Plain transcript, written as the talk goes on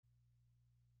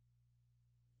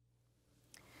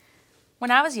When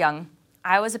I was young,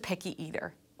 I was a picky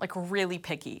eater, like really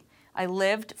picky. I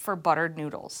lived for buttered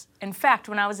noodles. In fact,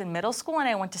 when I was in middle school and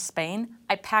I went to Spain,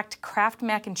 I packed Kraft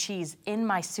mac and cheese in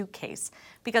my suitcase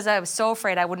because I was so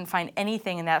afraid I wouldn't find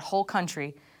anything in that whole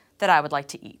country that I would like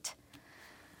to eat.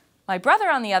 My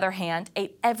brother, on the other hand,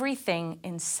 ate everything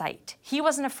in sight. He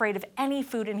wasn't afraid of any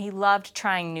food and he loved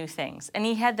trying new things. And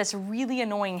he had this really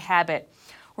annoying habit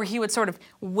where he would sort of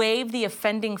wave the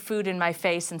offending food in my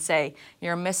face and say,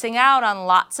 "You're missing out on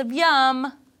lots of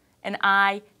yum." And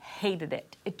I hated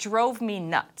it. It drove me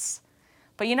nuts.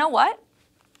 But you know what?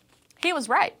 He was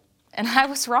right, and I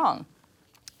was wrong.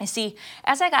 You see,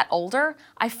 as I got older,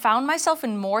 I found myself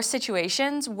in more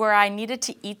situations where I needed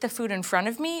to eat the food in front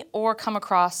of me or come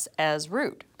across as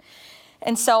rude.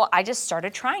 And so I just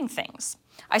started trying things.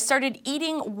 I started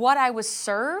eating what I was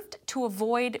served to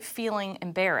avoid feeling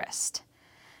embarrassed.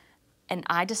 And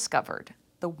I discovered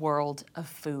the world of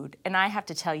food. And I have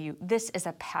to tell you, this is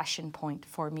a passion point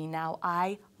for me now.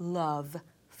 I love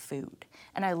food.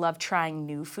 And I love trying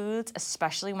new foods,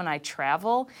 especially when I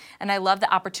travel. And I love the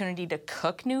opportunity to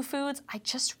cook new foods. I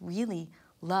just really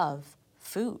love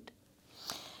food.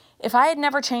 If I had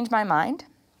never changed my mind,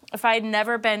 if I had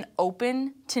never been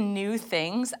open to new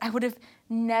things, I would have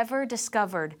never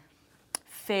discovered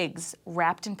figs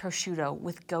wrapped in prosciutto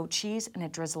with goat cheese and a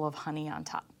drizzle of honey on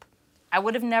top. I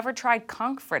would have never tried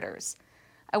conch fritters.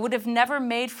 I would have never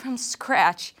made from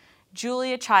scratch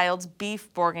Julia Child's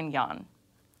beef bourguignon.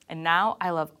 And now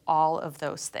I love all of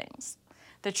those things.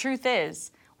 The truth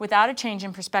is, without a change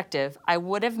in perspective, I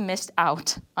would have missed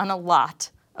out on a lot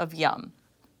of yum.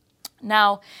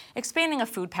 Now, expanding a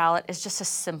food palette is just a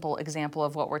simple example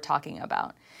of what we're talking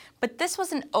about. But this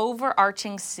was an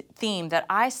overarching theme that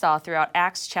I saw throughout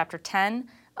Acts chapter 10,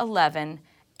 11,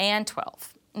 and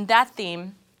 12. And that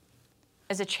theme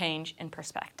is a change in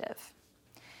perspective.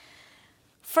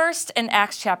 First, in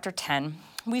Acts chapter 10,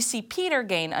 we see Peter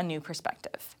gain a new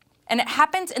perspective. And it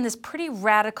happens in this pretty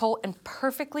radical and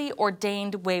perfectly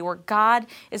ordained way where God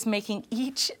is making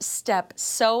each step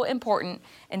so important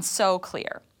and so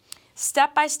clear.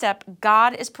 Step by step,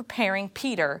 God is preparing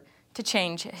Peter to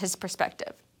change his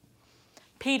perspective.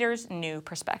 Peter's new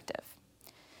perspective.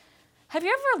 Have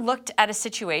you ever looked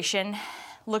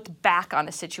back on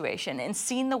a situation and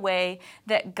seen the way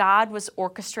that God was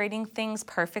orchestrating things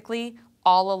perfectly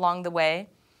all along the way?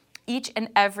 Each and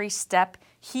every step,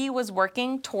 he was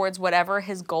working towards whatever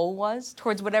his goal was,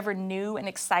 towards whatever new and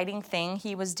exciting thing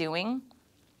he was doing.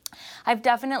 I've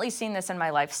definitely seen this in my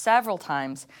life several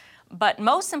times, but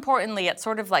most importantly, at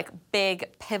sort of like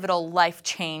big, pivotal life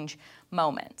change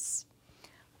moments.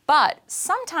 But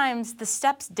sometimes the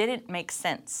steps didn't make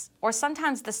sense, or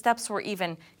sometimes the steps were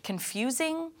even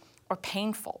confusing or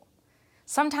painful.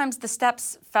 Sometimes the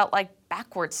steps felt like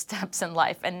backward steps in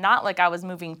life and not like I was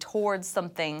moving towards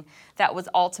something that was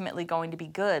ultimately going to be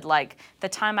good, like the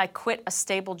time I quit a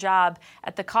stable job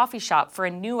at the coffee shop for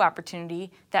a new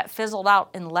opportunity that fizzled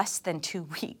out in less than 2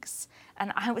 weeks.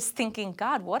 And I was thinking,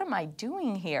 God, what am I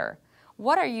doing here?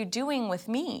 What are you doing with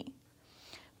me?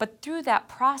 But through that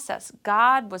process,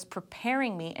 God was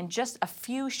preparing me in just a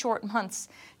few short months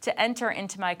to enter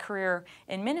into my career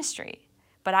in ministry.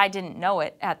 But I didn't know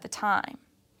it at the time.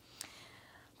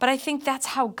 But I think that's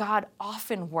how God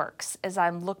often works as I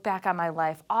look back on my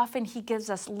life. Often he gives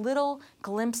us little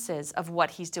glimpses of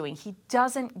what he's doing. He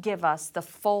doesn't give us the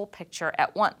full picture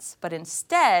at once, but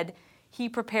instead, he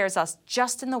prepares us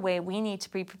just in the way we need to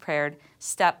be prepared,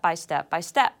 step by step by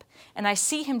step. And I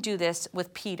see him do this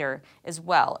with Peter as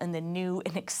well in the new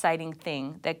and exciting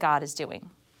thing that God is doing.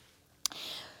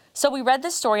 So we read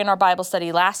this story in our Bible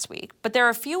study last week, but there are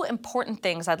a few important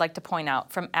things I'd like to point out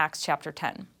from Acts chapter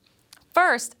 10.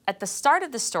 First, at the start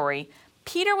of the story,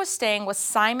 Peter was staying with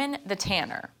Simon the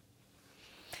tanner.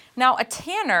 Now, a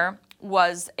tanner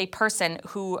was a person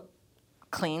who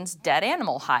cleans dead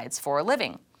animal hides for a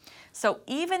living. So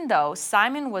even though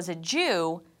Simon was a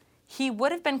Jew, he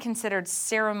would have been considered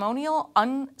ceremonially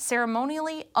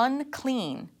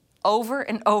unclean over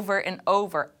and over and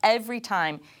over every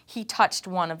time he touched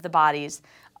one of the bodies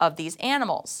of these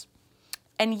animals.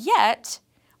 And yet,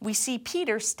 we see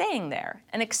Peter staying there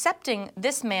and accepting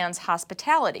this man's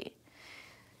hospitality.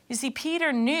 You see,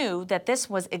 Peter knew that this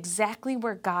was exactly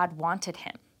where God wanted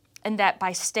him, and that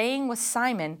by staying with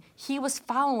Simon, he was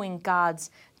following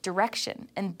God's direction,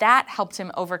 and that helped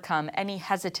him overcome any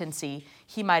hesitancy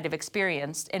he might have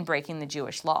experienced in breaking the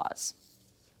Jewish laws.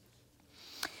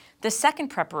 The second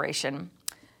preparation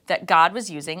that God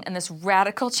was using and this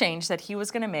radical change that he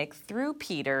was going to make through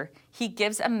Peter, he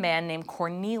gives a man named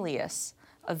Cornelius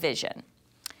a vision.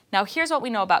 Now, here's what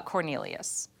we know about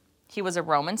Cornelius. He was a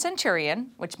Roman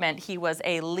centurion, which meant he was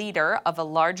a leader of a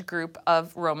large group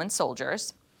of Roman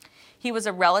soldiers. He was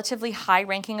a relatively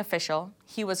high-ranking official.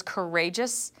 He was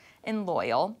courageous and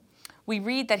loyal. We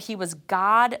read that he was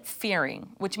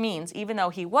God-fearing, which means even though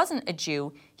he wasn't a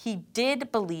Jew, he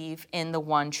did believe in the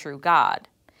one true God.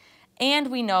 And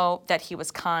we know that he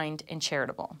was kind and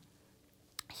charitable.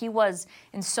 He was,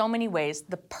 in so many ways,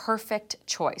 the perfect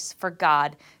choice for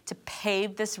God to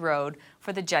pave this road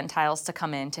for the Gentiles to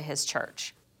come into his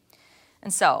church.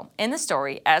 And so, in the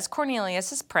story, as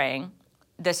Cornelius is praying,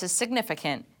 this is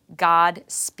significant, God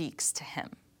speaks to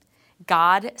him.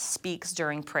 God speaks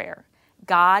during prayer.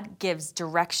 God gives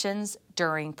directions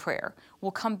during prayer.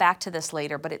 We'll come back to this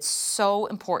later, but it's so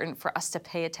important for us to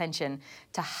pay attention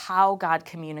to how God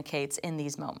communicates in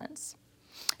these moments.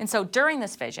 And so during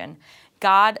this vision,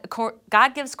 God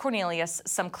gives Cornelius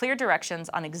some clear directions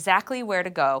on exactly where to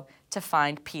go to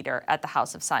find Peter at the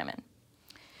house of Simon.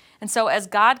 And so as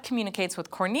God communicates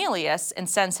with Cornelius and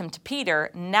sends him to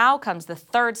Peter, now comes the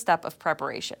third step of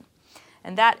preparation.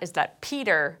 And that is that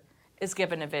Peter is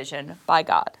given a vision by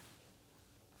God.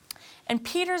 And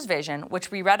Peter's vision, which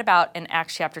we read about in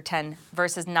Acts chapter 10,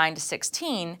 verses 9 to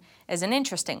 16, is an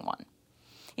interesting one.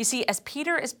 You see, as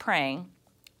Peter is praying,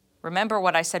 remember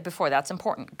what I said before, that's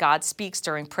important. God speaks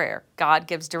during prayer. God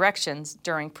gives directions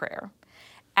during prayer.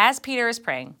 As Peter is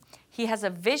praying, he has a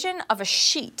vision of a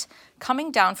sheet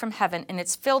coming down from heaven, and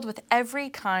it's filled with every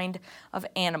kind of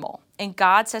animal. And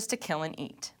God says to kill and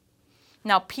eat.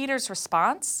 Now, Peter's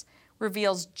response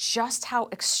reveals just how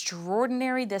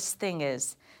extraordinary this thing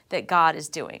is that God is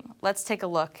doing. Let's take a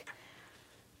look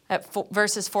at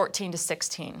verses 14 to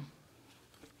 16.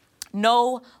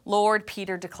 No, Lord,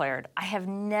 Peter declared, I have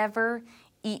never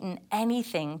eaten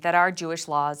anything that our Jewish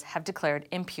laws have declared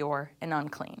impure and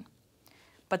unclean.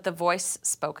 But the voice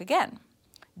spoke again.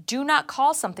 Do not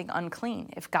call something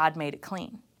unclean if God made it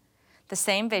clean. The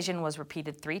same vision was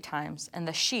repeated 3 times, and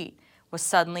the sheet was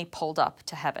suddenly pulled up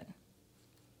to heaven.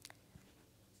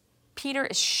 Peter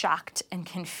is shocked and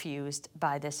confused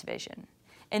by this vision.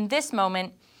 In this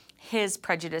moment, his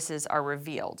prejudices are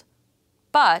revealed.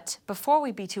 But before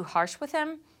we be too harsh with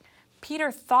him,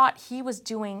 Peter thought he was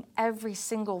doing every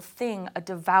single thing a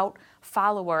devout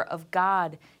follower of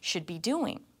God should be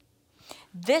doing.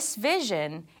 This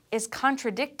vision is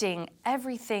contradicting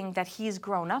everything that he's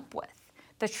grown up with,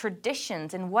 the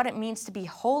traditions and what it means to be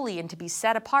holy and to be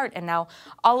set apart. And now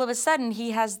all of a sudden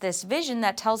he has this vision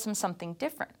that tells him something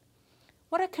different.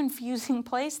 What a confusing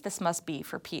place this must be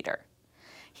for Peter.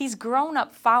 He's grown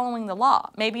up following the law,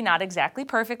 maybe not exactly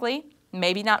perfectly,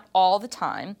 maybe not all the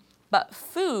time, but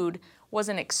food was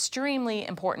an extremely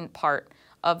important part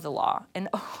of the law. And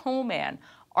oh man,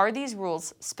 are these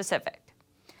rules specific?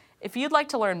 If you'd like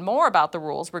to learn more about the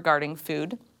rules regarding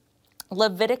food,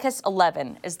 Leviticus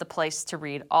 11 is the place to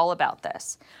read all about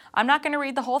this. I'm not going to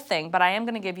read the whole thing, but I am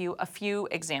going to give you a few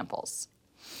examples.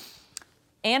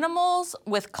 Animals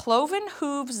with cloven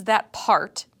hooves that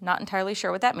part, not entirely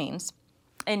sure what that means,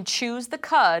 and chews the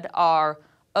cud are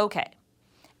okay.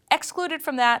 Excluded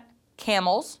from that,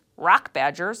 camels, rock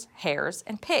badgers, hares,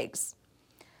 and pigs.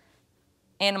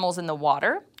 Animals in the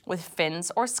water with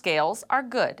fins or scales are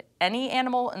good. Any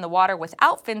animal in the water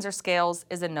without fins or scales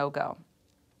is a no-go.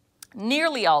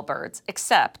 Nearly all birds,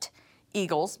 except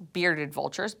eagles, bearded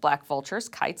vultures, black vultures,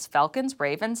 kites, falcons,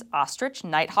 ravens, ostrich,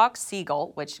 nighthawk,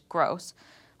 seagull, which gross,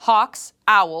 hawks,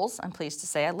 owls, I'm pleased to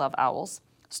say I love owls,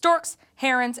 storks,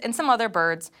 herons, and some other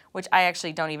birds, which I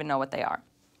actually don't even know what they are.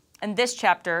 And this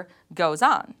chapter goes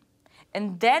on.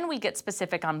 And then we get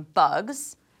specific on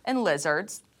bugs and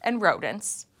lizards and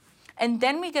rodents. And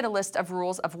then we get a list of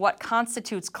rules of what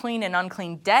constitutes clean and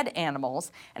unclean dead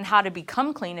animals and how to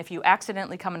become clean if you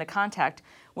accidentally come into contact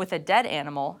with a dead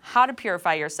animal, how to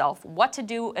purify yourself, what to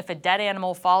do if a dead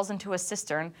animal falls into a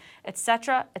cistern,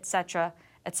 etc., etc.,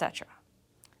 etc.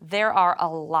 There are a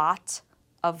lot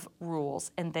of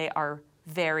rules, and they are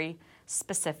very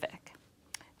specific.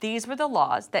 These were the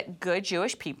laws that good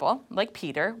Jewish people, like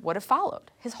Peter, would have followed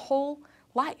his whole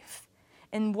life.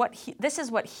 And this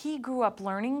is what he grew up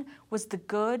learning was the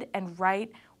good and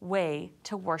right way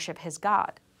to worship his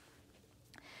God.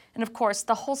 And of course,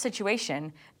 the whole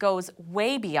situation goes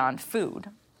way beyond food.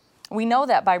 We know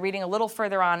that by reading a little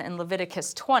further on in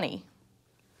Leviticus 20.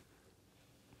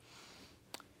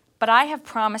 But I have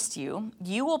promised you,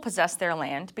 you will possess their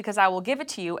land, because I will give it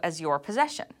to you as your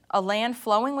possession, a land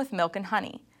flowing with milk and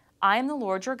honey. I am the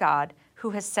Lord your God,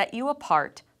 who has set you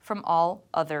apart from all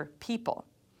other people.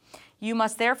 You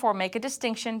must therefore make a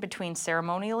distinction between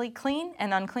ceremonially clean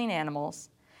and unclean animals,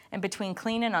 and between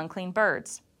clean and unclean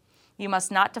birds. You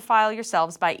must not defile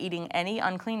yourselves by eating any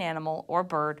unclean animal or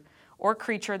bird or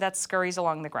creature that scurries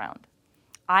along the ground.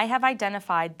 I have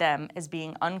identified them as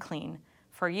being unclean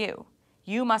for you.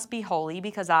 You must be holy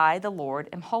because I, the Lord,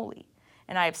 am holy,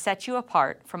 and I have set you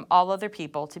apart from all other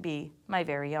people to be my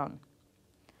very own.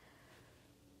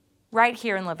 Right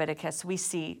here in Leviticus, we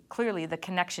see clearly the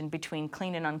connection between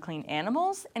clean and unclean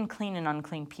animals and clean and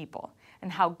unclean people,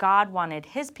 and how God wanted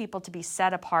his people to be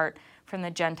set apart from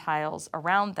the Gentiles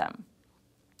around them.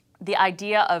 The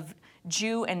idea of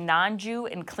Jew and non-Jew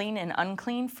and clean and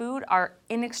unclean food are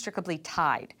inextricably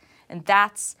tied. And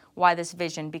that's why this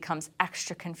vision becomes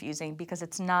extra confusing, because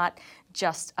it's not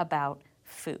just about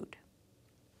food.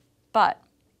 But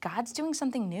God's doing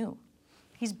something new.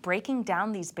 He's breaking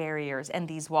down these barriers and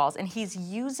these walls, and he's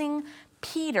using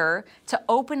Peter to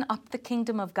open up the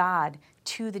kingdom of God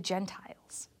to the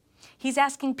Gentiles. He's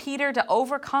asking Peter to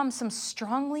overcome some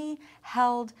strongly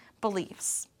held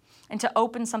beliefs and to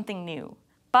open something new.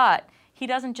 But he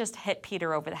doesn't just hit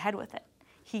Peter over the head with it.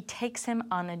 He takes him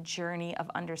on a journey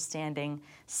of understanding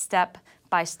step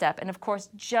by step. And of course,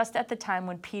 just at the time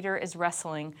when Peter is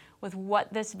wrestling with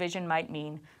what this vision might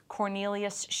mean,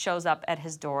 Cornelius shows up at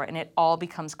his door and it all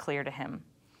becomes clear to him.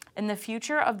 And the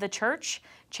future of the church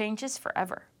changes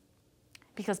forever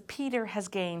because Peter has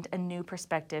gained a new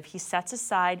perspective. He sets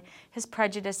aside his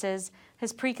prejudices,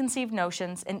 his preconceived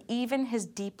notions, and even his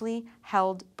deeply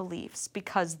held beliefs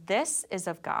because this is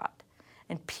of God.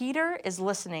 And Peter is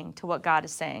listening to what God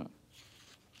is saying.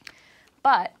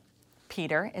 But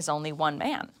Peter is only one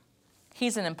man.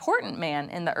 He's an important man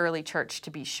in the early church, to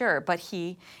be sure, but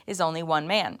he is only one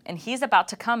man. And he's about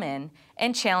to come in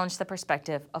and challenge the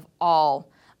perspective of all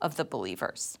of the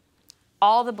believers.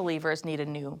 All the believers need a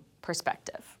new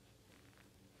perspective.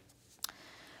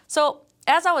 So,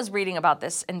 as I was reading about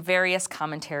this in various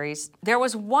commentaries, there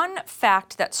was one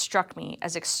fact that struck me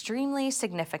as extremely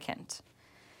significant.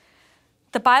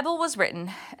 The Bible was written,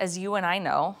 as you and I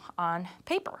know, on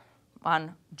paper,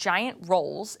 on giant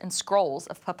rolls and scrolls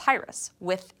of papyrus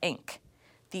with ink.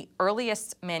 The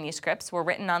earliest manuscripts were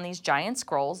written on these giant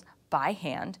scrolls by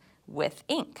hand with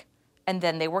ink, and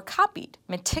then they were copied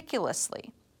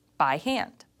meticulously by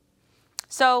hand.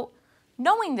 So,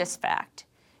 knowing this fact,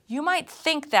 you might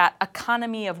think that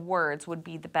economy of words would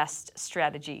be the best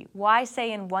strategy. Why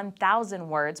say in 1,000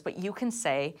 words, but you can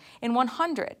say in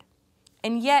 100?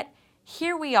 And yet,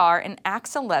 here we are in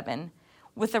Acts 11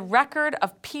 with a record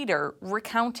of Peter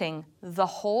recounting the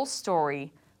whole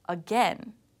story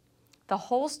again. The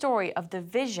whole story of the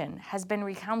vision has been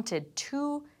recounted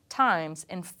 2 times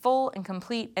in full and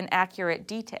complete and accurate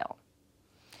detail.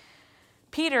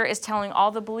 Peter is telling all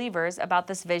the believers about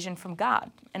this vision from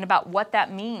God and about what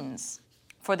that means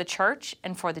for the church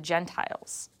and for the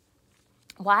Gentiles.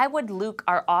 Why would Luke,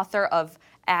 our author of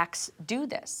Acts, do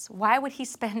this? Why would he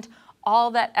spend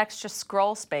all that extra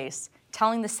scroll space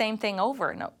telling the same thing over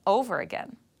and over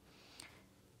again?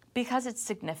 Because it's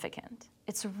significant.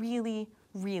 It's really,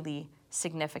 really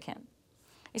significant.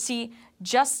 You see,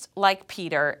 just like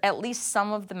Peter, at least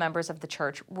some of the members of the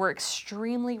church were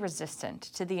extremely resistant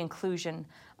to the inclusion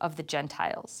of the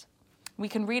Gentiles. We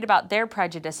can read about their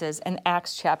prejudices in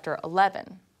Acts chapter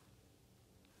 11.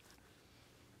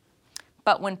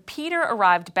 But when Peter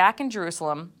arrived back in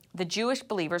Jerusalem, the Jewish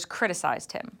believers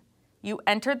criticized him. "You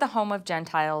entered the home of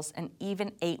Gentiles and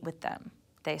even ate with them,"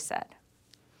 they said.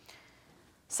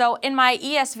 So in my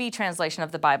ESV translation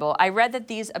of the Bible, I read that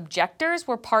these objectors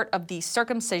were part of the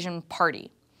circumcision party.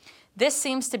 This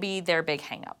seems to be their big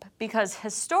hang-up, because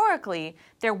historically,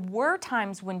 there were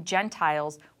times when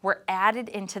Gentiles were added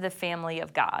into the family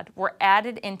of God, were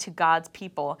added into God's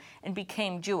people, and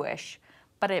became Jewish.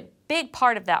 But a big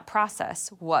part of that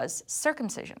process was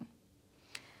circumcision.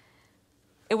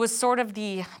 It was sort of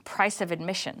the price of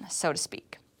admission, so to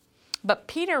speak. But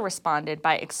Peter responded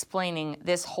by explaining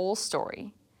this whole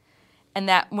story, and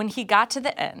that when he got to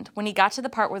the end, when he got to the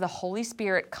part where the Holy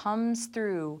Spirit comes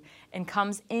through and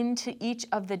comes into each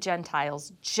of the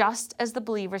Gentiles, just as the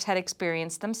believers had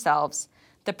experienced themselves,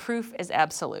 the proof is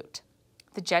absolute.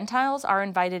 The Gentiles are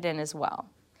invited in as well.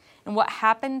 And what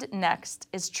happened next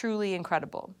is truly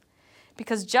incredible.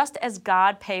 Because just as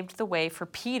God paved the way for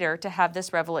Peter to have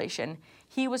this revelation,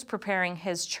 he was preparing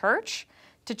his church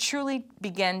to truly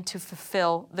begin to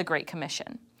fulfill the Great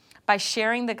Commission by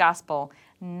sharing the gospel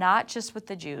not just with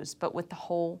the Jews, but with the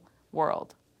whole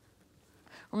world.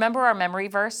 Remember our memory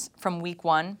verse from week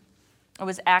 1? It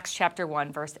was Acts chapter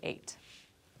 1, verse 8.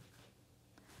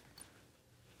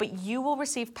 "But you will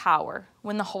receive power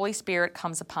when the Holy Spirit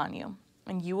comes upon you,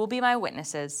 and you will be my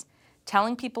witnesses,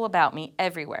 telling people about me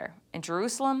everywhere, in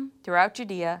Jerusalem, throughout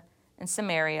Judea, and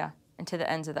Samaria, and to the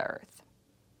ends of the earth."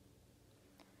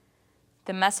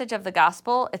 The message of the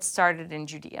gospel, it started in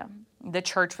Judea. The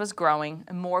church was growing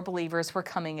and more believers were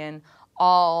coming in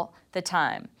all the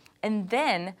time. And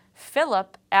then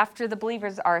Philip, after the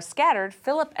believers are scattered,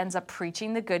 Philip ends up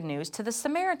preaching the good news to the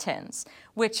Samaritans,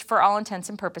 which for all intents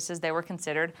and purposes, they were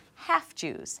considered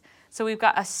half-Jews. So we've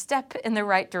got a step in the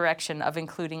right direction of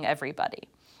including everybody.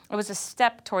 It was a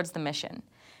step towards the mission.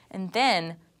 And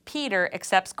then Peter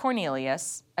accepts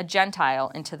Cornelius, a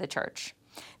Gentile, into the church.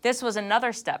 This was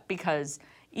another step because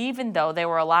even though they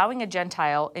were allowing a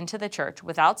Gentile into the church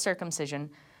without circumcision,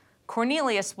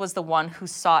 Cornelius was the one who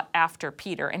sought after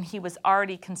Peter, and he was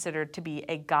already considered to be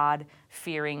a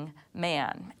God-fearing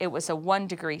man. It was a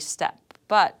 1-degree step.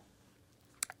 But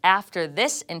after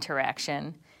this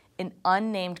interaction, an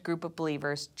unnamed group of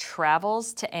believers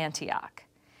travels to Antioch.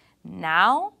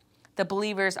 Now, the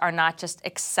believers are not just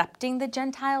accepting the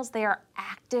Gentiles, they are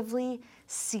actively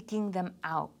seeking them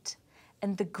out.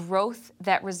 And the growth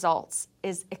that results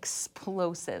is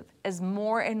explosive as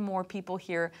more and more people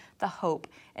hear the hope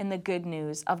and the good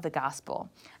news of the gospel.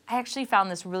 I actually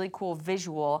found this really cool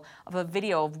visual of a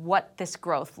video of what this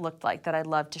growth looked like that I'd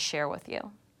love to share with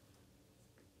you.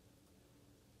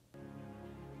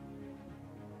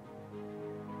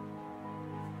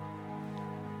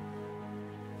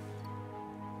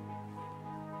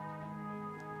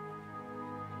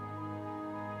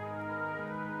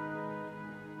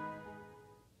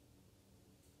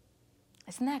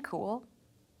 Isn't that cool?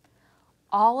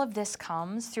 All of this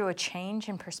comes through a change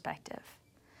in perspective.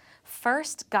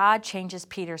 First, God changes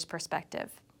Peter's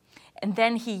perspective, and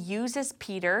then he uses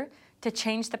Peter to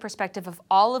change the perspective of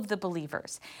all of the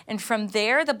believers. And from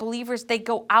there, the believers, they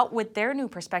go out with their new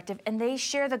perspective, and they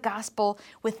share the gospel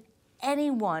with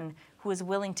anyone who is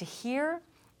willing to hear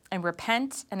and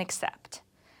repent and accept.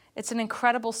 It's an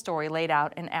incredible story laid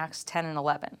out in Acts 10 and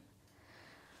 11.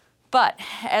 But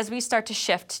as we start to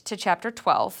shift to chapter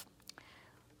 12,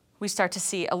 we start to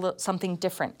see something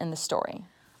different in the story.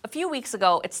 A few weeks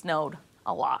ago, it snowed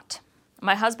a lot.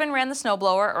 My husband ran the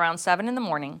snowblower around 7 in the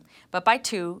morning, but by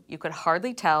 2, you could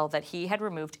hardly tell that he had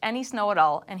removed any snow at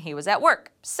all and he was at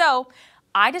work. So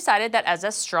I decided that as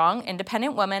a strong,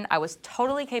 independent woman, I was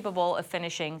totally capable of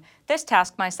finishing this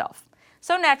task myself.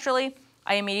 So naturally,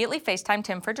 I immediately FaceTimed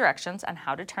him for directions on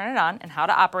how to turn it on and how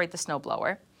to operate the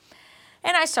snowblower.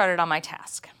 And I started on my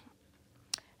task.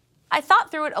 I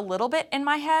thought through it a little bit in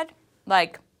my head,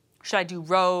 like, should I do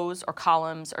rows or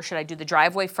columns, or should I do the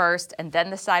driveway first and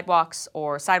then the sidewalks,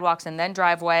 or sidewalks and then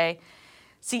driveway?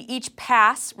 See, each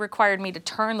pass required me to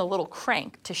turn the little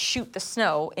crank to shoot the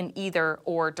snow in either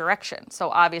or direction. So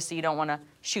obviously you don't want to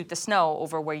shoot the snow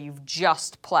over where you've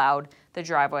just plowed the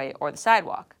driveway or the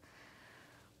sidewalk.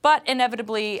 But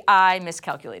inevitably, I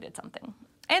miscalculated something.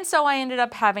 And so I ended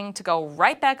up having to go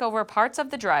right back over parts of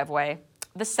the driveway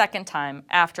the second time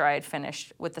after I had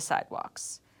finished with the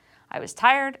sidewalks. I was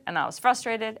tired and I was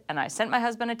frustrated, and I sent my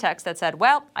husband a text that said,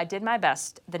 well, I did my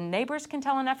best. The neighbors can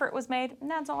tell an effort was made, and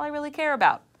that's all I really care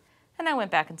about. And I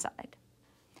went back inside.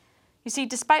 You see,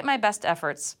 despite my best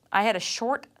efforts, I had a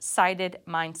short-sighted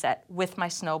mindset with my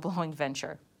snowblowing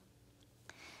venture.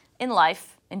 In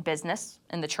life, in business,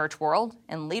 in the church world,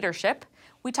 in leadership,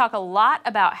 we talk a lot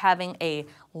about having a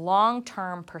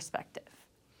long-term perspective.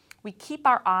 We keep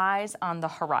our eyes on the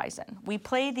horizon. We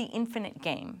play the infinite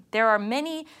game. There are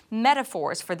many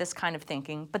metaphors for this kind of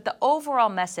thinking, but the overall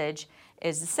message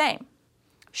is the same.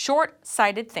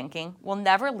 Short-sighted thinking will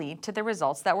never lead to the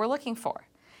results that we're looking for.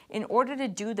 In order to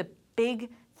do the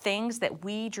big things that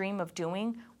we dream of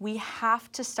doing, we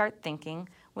have to start thinking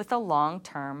with a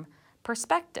long-term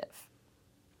perspective.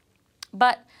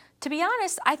 But to be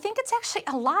honest, I think it's actually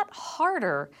a lot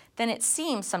harder than it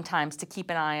seems sometimes to keep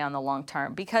an eye on the long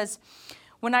term, because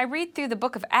when I read through the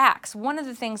book of Acts, one of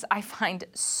the things I find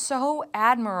so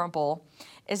admirable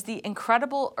is the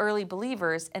incredible early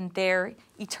believers and their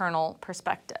eternal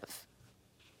perspective.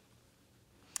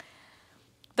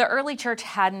 The early church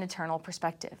had an eternal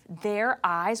perspective. Their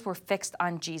eyes were fixed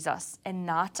on Jesus and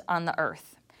not on the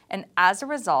earth. And as a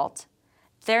result,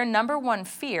 their number one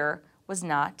fear was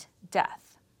not death.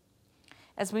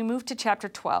 As we move to chapter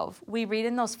 12, we read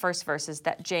in those first verses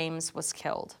that James was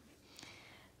killed.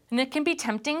 And it can be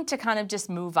tempting to kind of just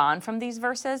move on from these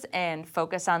verses and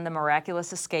focus on the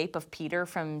miraculous escape of Peter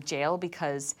from jail,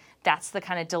 because that's the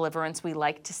kind of deliverance we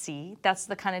like to see. That's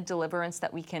the kind of deliverance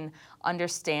that we can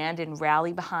understand and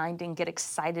rally behind and get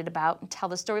excited about and tell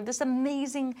the story of this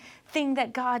amazing thing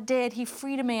that God did. He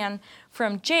freed a man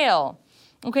from jail.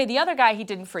 Okay, the other guy he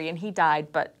didn't free and he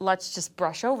died, but let's just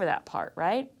brush over that part,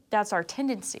 right? That's our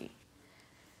tendency.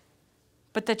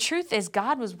 But the truth is,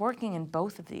 God was working in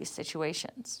both of these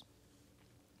situations.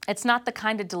 It's not the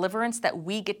kind of deliverance that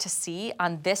we get to see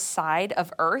on this side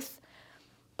of earth,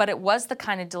 But it was the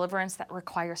kind of deliverance that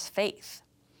requires faith.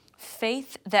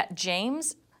 Faith that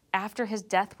James, after his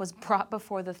death, was brought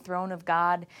before the throne of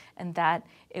God and that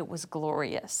it was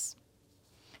glorious.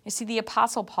 You see, the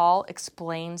Apostle Paul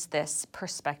explains this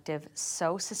perspective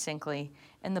so succinctly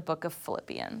in the book of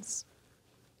Philippians.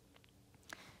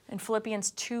 In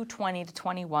Philippians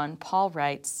 2:20-21, Paul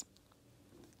writes,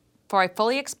 "For I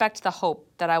fully expect the hope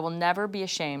that I will never be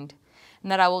ashamed,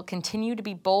 and that I will continue to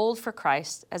be bold for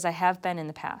Christ as I have been in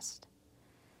the past.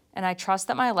 And I trust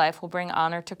that my life will bring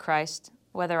honor to Christ,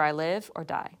 whether I live or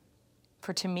die.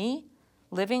 For to me,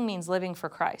 living means living for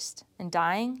Christ, and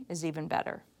dying is even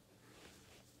better."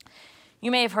 You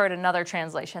may have heard another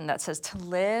translation that says, "To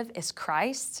live is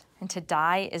Christ, and to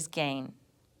die is gain."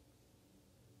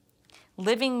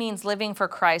 Living means living for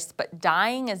Christ, but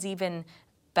dying is even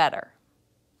better.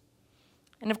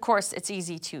 And of course, it's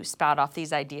easy to spout off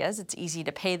these ideas. It's easy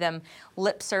to pay them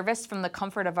lip service from the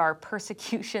comfort of our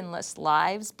persecutionless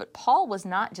lives. But Paul was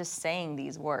not just saying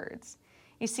these words.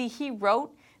 You see, he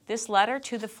wrote this letter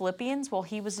to the Philippians while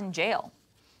he was in jail,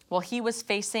 while he was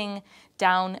facing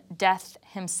down death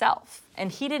himself.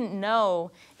 And he didn't know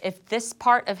if this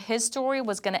part of his story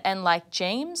was going to end like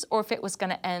James or if it was going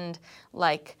to end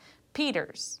like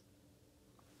Peter's.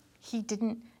 He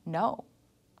didn't know.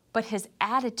 But his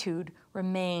attitude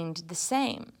remained the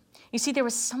same. You see, there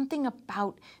was something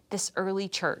about this early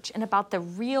church and about the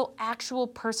real, actual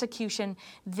persecution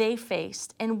they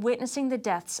faced and witnessing the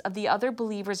deaths of the other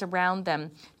believers around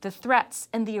them, the threats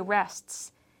and the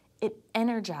arrests. It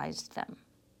energized them.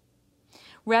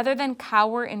 Rather than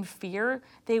cower in fear,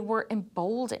 they were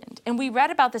emboldened. And we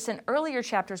read about this in earlier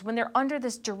chapters when they're under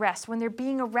this duress, when they're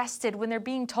being arrested, when they're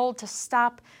being told to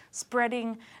stop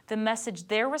spreading the message.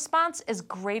 Their response is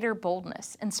greater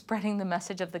boldness in spreading the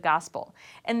message of the gospel.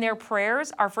 And their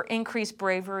prayers are for increased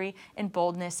bravery and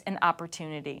boldness and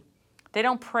opportunity. They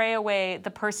don't pray away the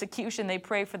persecution. They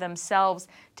pray for themselves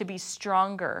to be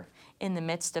stronger in the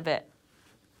midst of it.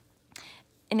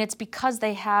 And it's because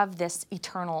they have this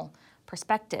eternal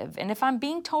perspective. And if I'm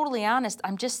being totally honest,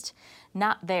 I'm just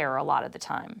not there a lot of the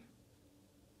time.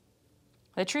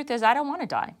 The truth is, I don't want to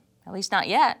die, at least not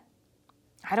yet.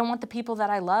 I don't want the people that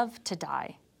I love to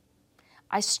die.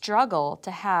 I struggle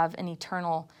to have an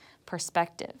eternal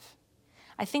perspective.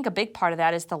 I think a big part of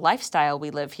that is the lifestyle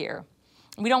we live here.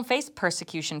 We don't face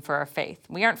persecution for our faith.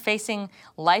 We aren't facing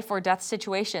life or death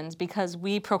situations because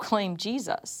we proclaim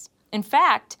Jesus. In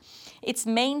fact, it's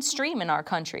mainstream in our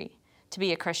country to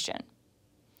be a Christian.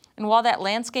 And while that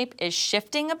landscape is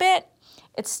shifting a bit,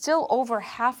 it's still over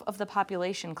half of the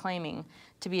population claiming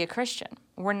to be a Christian.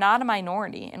 We're not a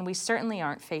minority, and we certainly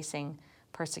aren't facing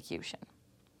persecution.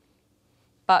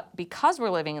 But because we're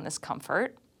living in this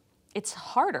comfort, it's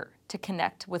harder to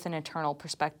connect with an eternal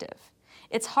perspective.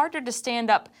 It's harder to stand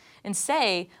up and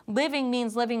say, living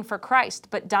means living for Christ,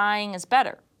 but dying is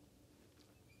better.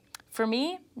 For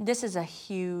me, this is a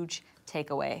huge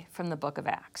takeaway from the book of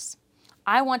Acts.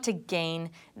 I want to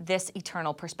gain this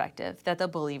eternal perspective that the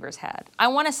believers had. I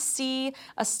want to see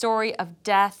a story of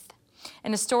death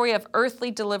and a story of earthly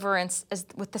deliverance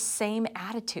with the same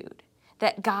attitude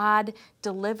that God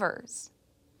delivers.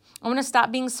 I want to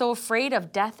stop being so afraid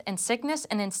of death and sickness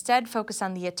and instead focus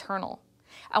on the eternal.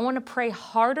 I want to pray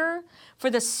harder for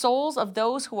the souls of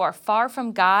those who are far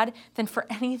from God than for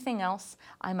anything else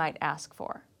I might ask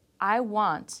for. I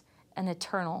want an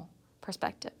eternal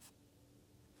perspective.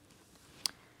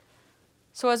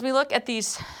 So as we look at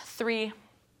these three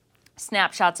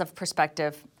snapshots of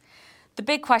perspective, the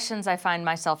big questions I find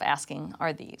myself asking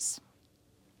are these.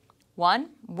 1,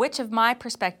 which of my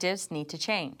perspectives need to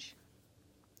change?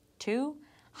 2,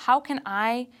 how can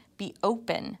I be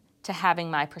open to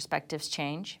having my perspectives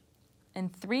change?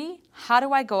 And 3, how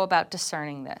do I go about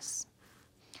discerning this?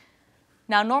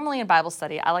 Now, normally in Bible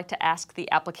study, I like to ask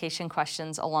the application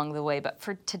questions along the way, but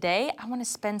for today, I want to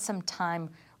spend some time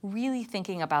really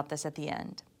thinking about this at the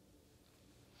end.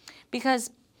 Because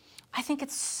I think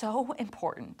it's so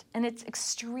important and it's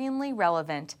extremely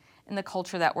relevant in the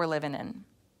culture that we're living in.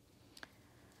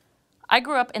 I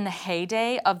grew up in the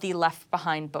heyday of the Left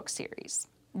Behind book series.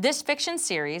 This fiction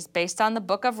series, based on the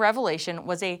book of Revelation,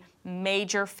 was a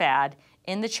major fad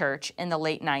in the church in the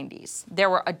late 90s. There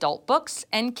were adult books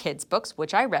and kids' books,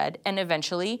 which I read, and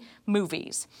eventually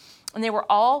movies. And they were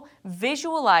all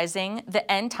visualizing the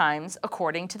end times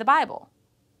according to the Bible.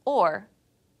 Or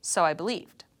so I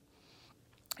believed.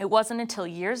 It wasn't until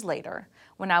years later,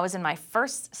 when I was in my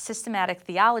first systematic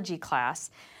theology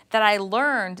class, that I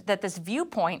learned that this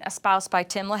viewpoint espoused by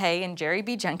Tim LaHaye and Jerry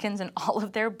B. Jenkins in all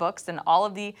of their books and all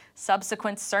of the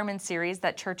subsequent sermon series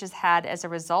that churches had as a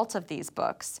result of these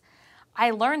books,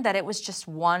 I learned that it was just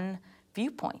one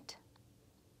viewpoint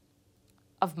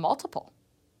of multiple.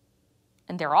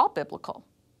 And they're all biblical.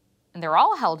 And they're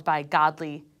all held by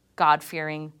godly,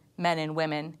 God-fearing men and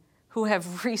women who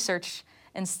have researched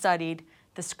and studied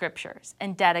the scriptures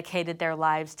and dedicated their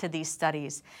lives to these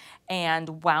studies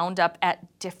and wound up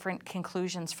at different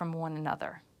conclusions from one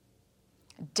another,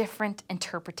 different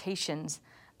interpretations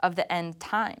of the end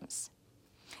times.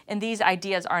 And these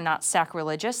ideas are not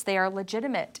sacrilegious, they are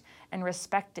legitimate and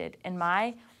respected, and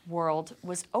my world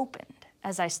was opened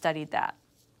as I studied that.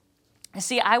 You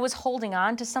see, I was holding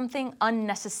on to something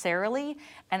unnecessarily,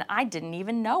 and I didn't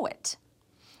even know it.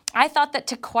 I thought that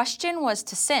to question was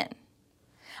to sin.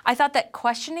 I thought that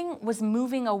questioning was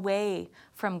moving away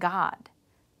from God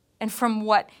and from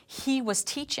what He was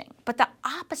teaching. But the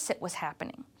opposite was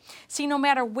happening. See, no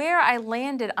matter where I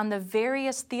landed on the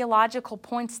various theological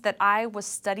points that I was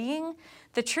studying,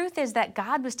 the truth is that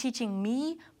God was teaching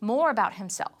me more about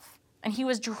Himself, and He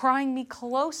was drawing me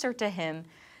closer to Him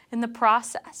in the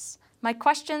process. My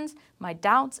questions, my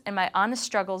doubts, and my honest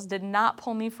struggles did not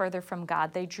pull me further from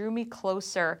God. They drew me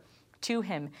closer to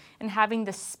Him. And having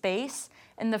the space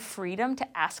and the freedom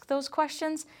to ask those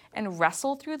questions and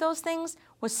wrestle through those things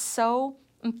was so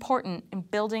important in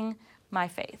building my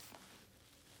faith.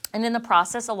 And in the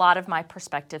process, a lot of my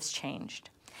perspectives changed.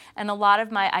 And a lot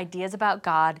of my ideas about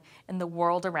God and the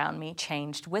world around me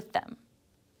changed with them.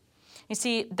 You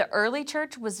see, the early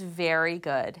church was very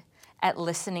good at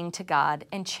listening to God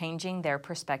and changing their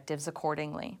perspectives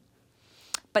accordingly.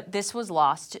 But this was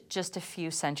lost just a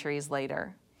few centuries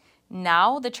later.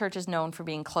 Now the church is known for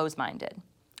being closed-minded,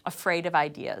 afraid of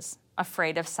ideas,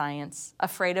 afraid of science,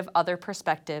 afraid of other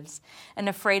perspectives, and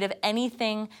afraid of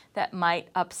anything that might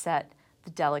upset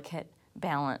the delicate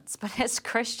balance. But as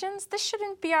Christians, this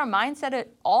shouldn't be our mindset at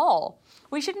all.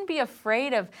 We shouldn't be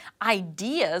afraid of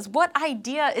ideas. What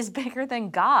idea is bigger than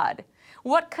God?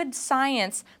 What could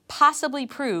science possibly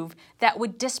prove that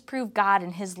would disprove God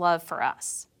and His love for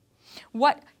us?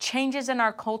 What changes in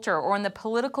our culture or in the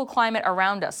political climate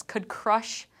around us could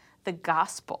crush the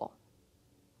gospel?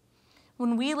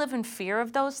 When we live in fear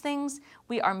of those things,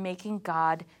 we are making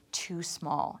God too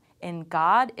small, and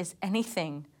God is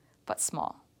anything but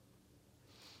small.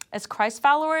 As Christ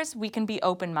followers, we can be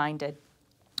open-minded,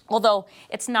 although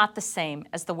it's not the same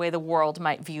as the way the world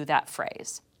might view that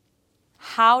phrase.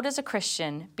 How does a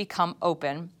Christian become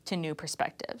open to new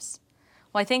perspectives?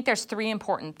 Well, I think there's 3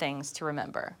 important things to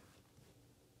remember.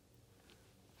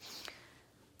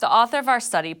 The author of our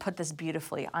study put this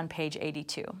beautifully on page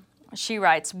 82. She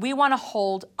writes, "We want to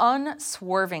hold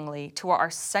unswervingly to our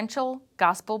essential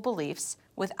gospel beliefs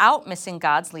without missing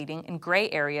God's leading in gray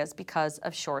areas because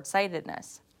of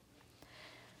short-sightedness."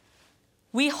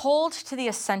 We hold to the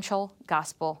essential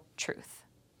gospel truth.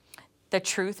 The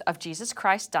truth of Jesus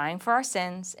Christ dying for our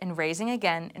sins and raising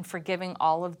again and forgiving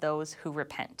all of those who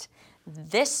repent.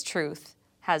 This truth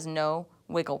has no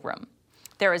wiggle room.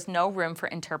 There is no room for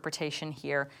interpretation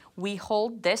here. We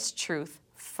hold this truth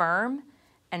firm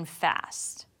and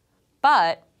fast.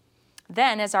 But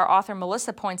then, as our author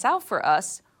Melissa points out for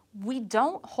us, we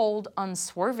don't hold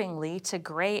unswervingly to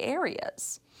gray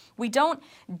areas. We don't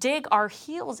dig our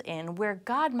heels in where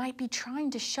God might be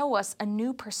trying to show us a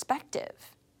new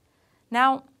perspective.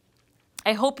 Now,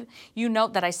 I hope you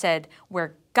note that I said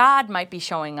where God might be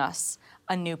showing us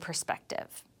a new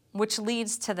perspective, which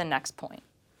leads to the next point.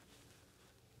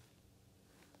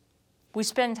 We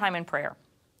spend time in prayer,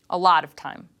 a lot of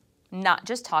time, not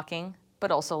just talking,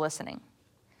 but also listening.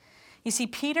 You see,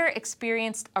 Peter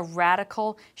experienced a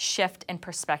radical shift in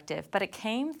perspective, but it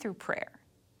came through prayer.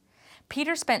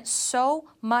 Peter spent so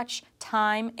much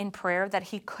time in prayer that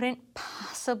he couldn't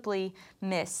possibly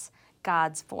miss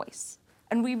God's voice.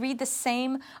 And we read the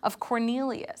same of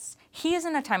Cornelius. He is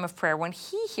in a time of prayer when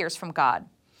he hears from God.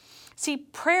 See,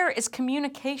 prayer is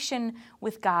communication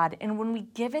with God, and when we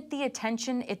give it the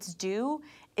attention it's due,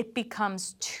 it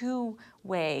becomes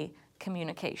two-way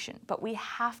communication. But we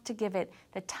have to give it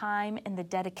the time and the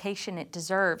dedication it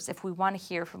deserves if we want to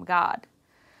hear from God.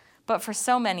 But for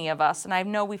so many of us, and I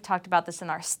know we've talked about this in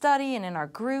our study and in our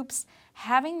groups,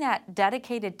 having that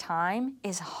dedicated time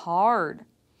is hard.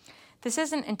 This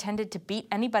isn't intended to beat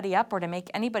anybody up or to make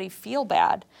anybody feel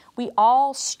bad. We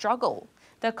all struggle.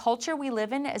 The culture we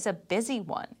live in is a busy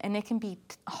one, and it can be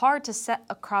hard to set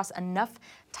across enough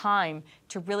time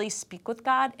to really speak with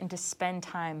God and to spend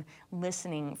time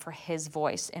listening for His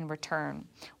voice in return.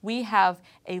 We have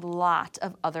a lot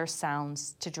of other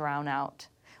sounds to drown out.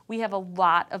 We have a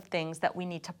lot of things that we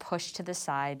need to push to the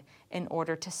side in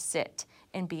order to sit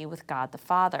and be with God the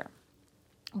Father.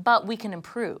 But we can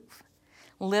improve.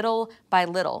 little by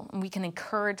little, and we can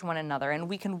encourage one another, and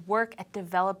we can work at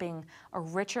developing a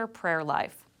richer prayer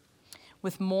life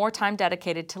with more time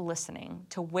dedicated to listening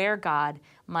to where God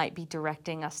might be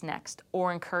directing us next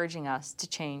or encouraging us to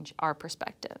change our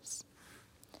perspectives.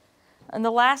 And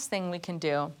the last thing we can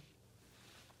do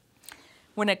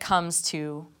when it comes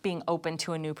to being open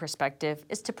to a new perspective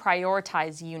is to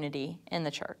prioritize unity in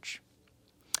the church.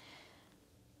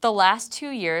 The last 2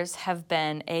 years have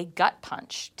been a gut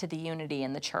punch to the unity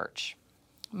in the church.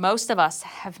 Most of us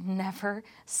have never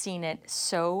seen it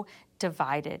so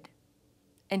divided.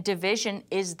 And division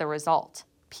is the result.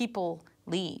 People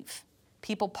leave.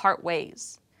 People part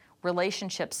ways.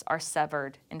 Relationships are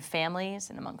severed in families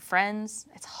and among friends.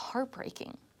 It's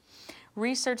heartbreaking.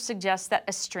 Research suggests that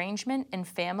estrangement in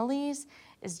families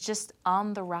is just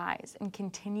on the rise and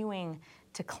continuing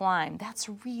to climb. That's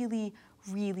really,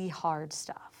 really hard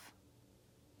stuff.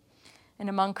 And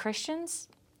among Christians,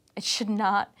 it should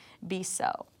not be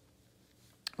so.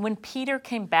 When Peter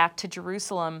came back to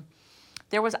Jerusalem,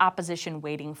 there was opposition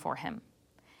waiting for him.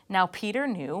 Now, Peter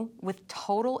knew with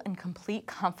total and complete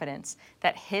confidence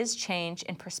that his change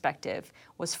in perspective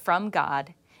was from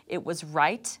God, it was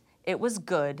right, it was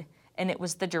good, and it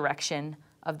was the direction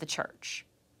of the church.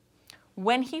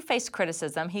 When he faced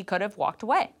criticism, he could have walked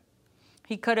away.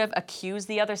 He could have accused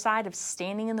the other side of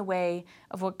standing in the way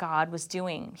of what God was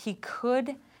doing. He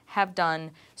could have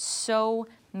done so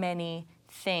many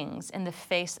things in the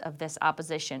face of this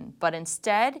opposition, but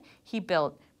instead he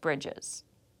built bridges.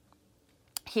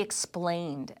 He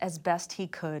explained as best he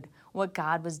could what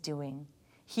God was doing.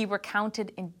 He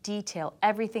recounted in detail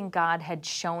everything God had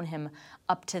shown him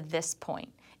up to this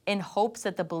point, in hopes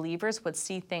that the believers would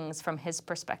see things from his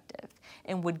perspective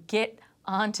and would get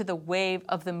onto the wave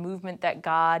of the movement that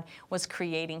God was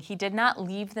creating. He did not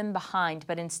leave them behind,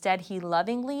 but instead he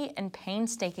lovingly and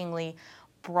painstakingly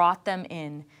brought them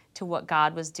in to what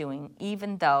God was doing,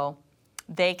 even though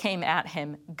they came at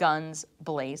him guns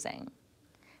blazing.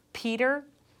 Peter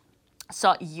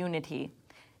sought unity.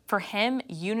 For him,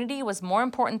 unity was more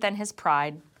important than his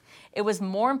pride. It was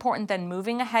more important than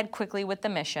moving ahead quickly with the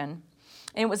mission.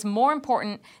 And it was more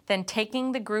important than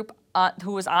taking the group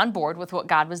who was on board with what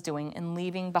God was doing and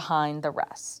leaving behind the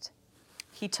rest.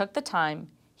 He took the time,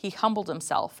 he humbled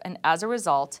himself, and as a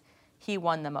result, he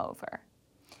won them over.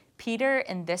 Peter,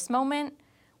 in this moment,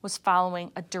 was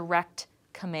following a direct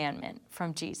commandment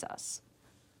from Jesus.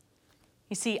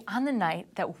 You see, on the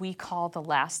night that we call the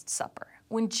Last Supper,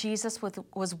 when Jesus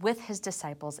was with his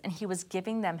disciples and he was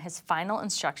giving them his final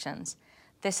instructions,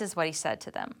 this is what he said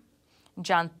to them. In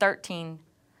John 13,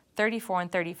 34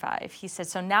 and 35, he said,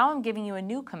 "So now I'm giving you a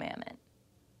new commandment.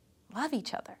 Love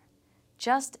each other.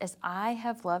 Just as I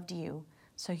have loved you,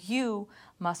 so you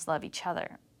must love each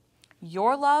other.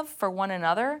 Your love for one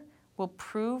another will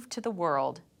prove to the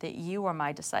world that you are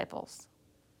my disciples."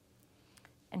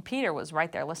 And Peter was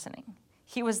right there listening.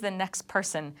 He was the next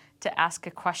person to ask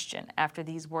a question after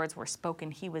these words were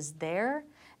spoken. He was there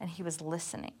and he was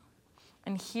listening.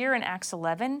 And here in Acts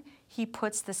 11, he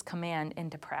puts this command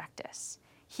into practice.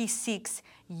 He seeks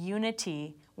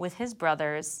unity with his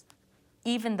brothers,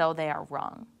 even though they are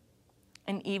wrong.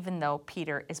 And even though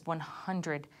Peter is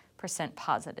 100%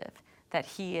 positive that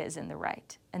he is in the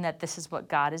right and that this is what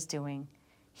God is doing,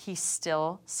 he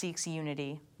still seeks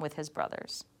unity with his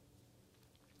brothers.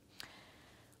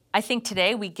 I think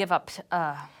today we give up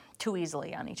too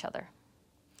easily on each other.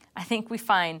 I think we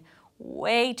find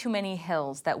way too many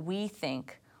hills that we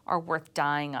think are worth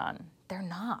dying on. They're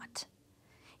not.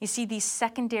 You see, these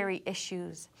secondary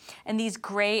issues and these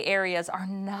gray areas are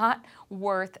not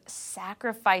worth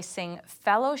sacrificing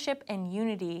fellowship and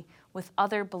unity with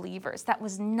other believers. That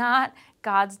was not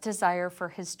God's desire for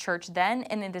his church then,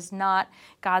 and it is not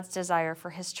God's desire for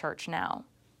his church now.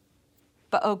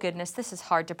 But oh goodness, this is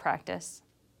hard to practice.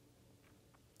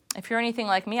 If you're anything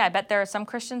like me, I bet there are some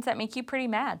Christians that make you pretty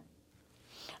mad.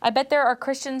 I bet there are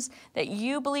Christians that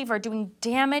you believe are doing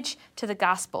damage to the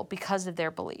gospel because of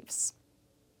their beliefs.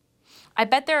 I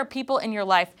bet there are people in your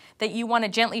life that you want to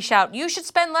gently shout, "You should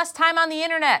spend less time on the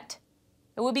internet.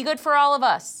 It would be good for all of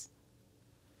us."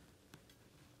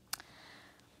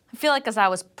 I feel like as I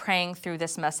was praying through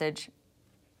this message,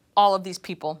 all of these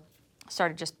people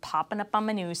started just popping up on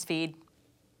my news feed.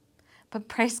 But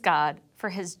praise God for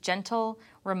his gentle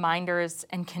reminders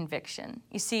and conviction.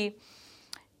 You see,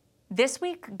 this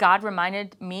week, God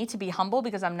reminded me to be humble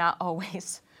because I'm not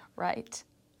always right.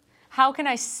 How can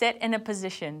I sit in a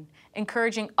position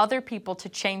encouraging other people to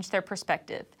change their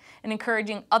perspective and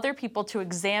encouraging other people to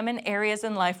examine areas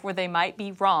in life where they might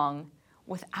be wrong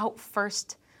without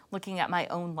first looking at my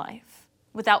own life?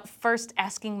 without first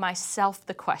asking myself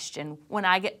the question, when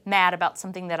I get mad about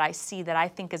something that I see that I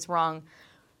think is wrong,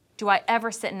 do I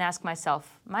ever sit and ask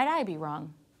myself, might I be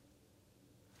wrong?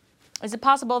 Is it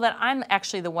possible that I'm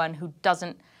actually the one who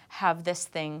doesn't have this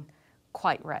thing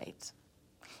quite right?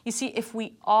 You see, if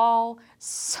we all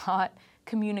sought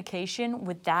communication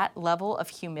with that level of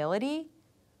humility,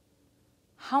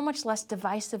 how much less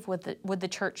divisive would the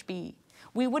church be?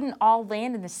 We wouldn't all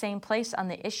land in the same place on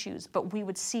the issues, but we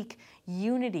would seek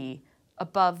unity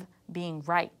above being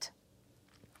right.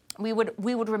 We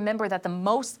would remember that the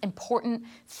most important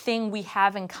thing we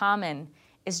have in common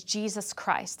is Jesus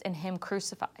Christ and Him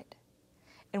crucified.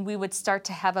 And we would start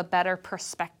to have a better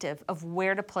perspective of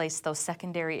where to place those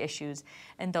secondary issues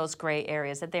and those gray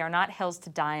areas, that they are not hills to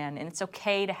die on. And it's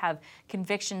okay to have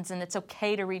convictions and it's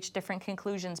okay to reach different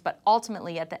conclusions, but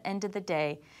ultimately at the end of the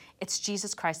day, it's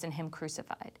Jesus Christ and Him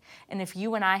crucified. And if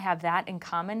you and I have that in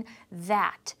common,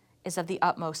 that is of the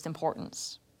utmost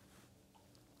importance.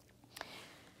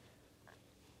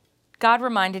 God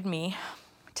reminded me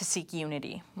to seek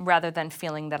unity rather than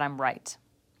feeling that I'm right.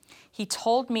 He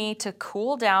told me to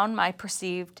cool down my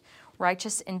perceived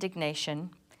righteous indignation,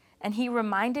 and He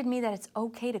reminded me that it's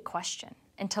okay to question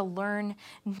and to learn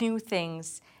new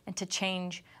things and to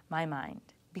change my mind,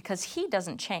 because He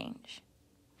doesn't change.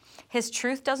 His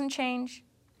truth doesn't change,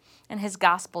 and His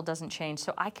gospel doesn't change,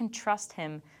 so I can trust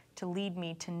Him to lead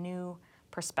me to new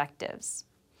perspectives.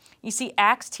 You see,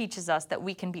 Acts teaches us that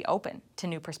we can be open to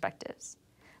new perspectives,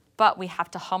 but we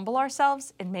have to humble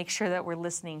ourselves and make sure that we're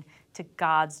listening to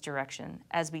God's direction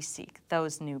as we seek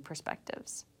those new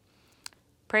perspectives.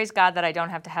 Praise God that I don't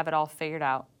have to have it all figured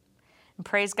out. And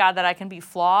praise God that I can be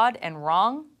flawed and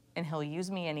wrong, and He'll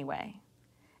use me anyway.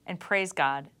 And praise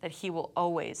God that He will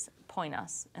always point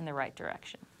us in the right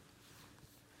direction.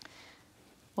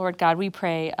 Lord God, we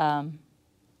pray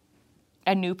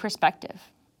a new perspective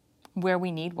where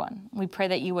we need one. We pray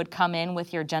that You would come in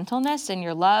with Your gentleness and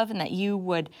Your love, and that You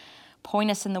would point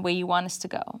us in the way You want us to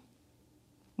go.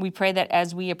 We pray that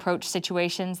as we approach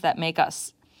situations that make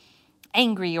us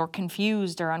angry or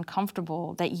confused or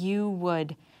uncomfortable, that You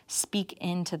would speak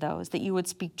into those, that You would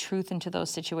speak truth into those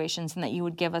situations, and that You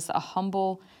would give us a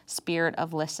humble spirit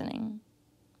of listening.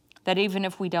 That even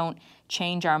if we don't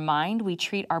change our mind, we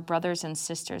treat our brothers and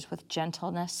sisters with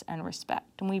gentleness and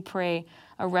respect. And we pray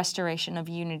a restoration of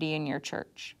unity in Your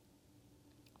church.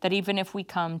 That even if we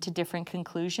come to different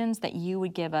conclusions, that You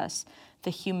would give us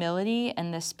the humility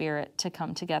and the spirit to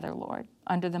come together, Lord,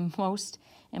 under the most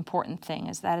important thing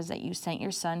is that You sent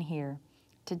Your Son here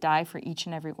to die for each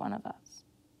and every one of us.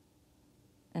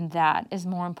 And that is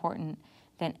more important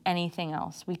than anything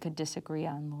else we could disagree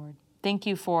on, Lord. Thank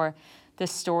You for the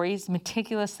stories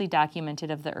meticulously documented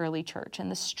of the early church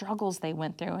and the struggles they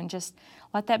went through, and just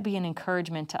let that be an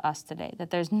encouragement to us today,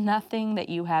 that there's nothing that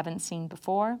You haven't seen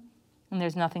before, and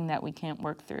there's nothing that we can't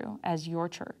work through as Your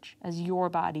church, as Your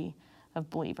body of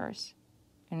believers.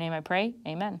 In Your name I pray,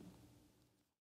 amen.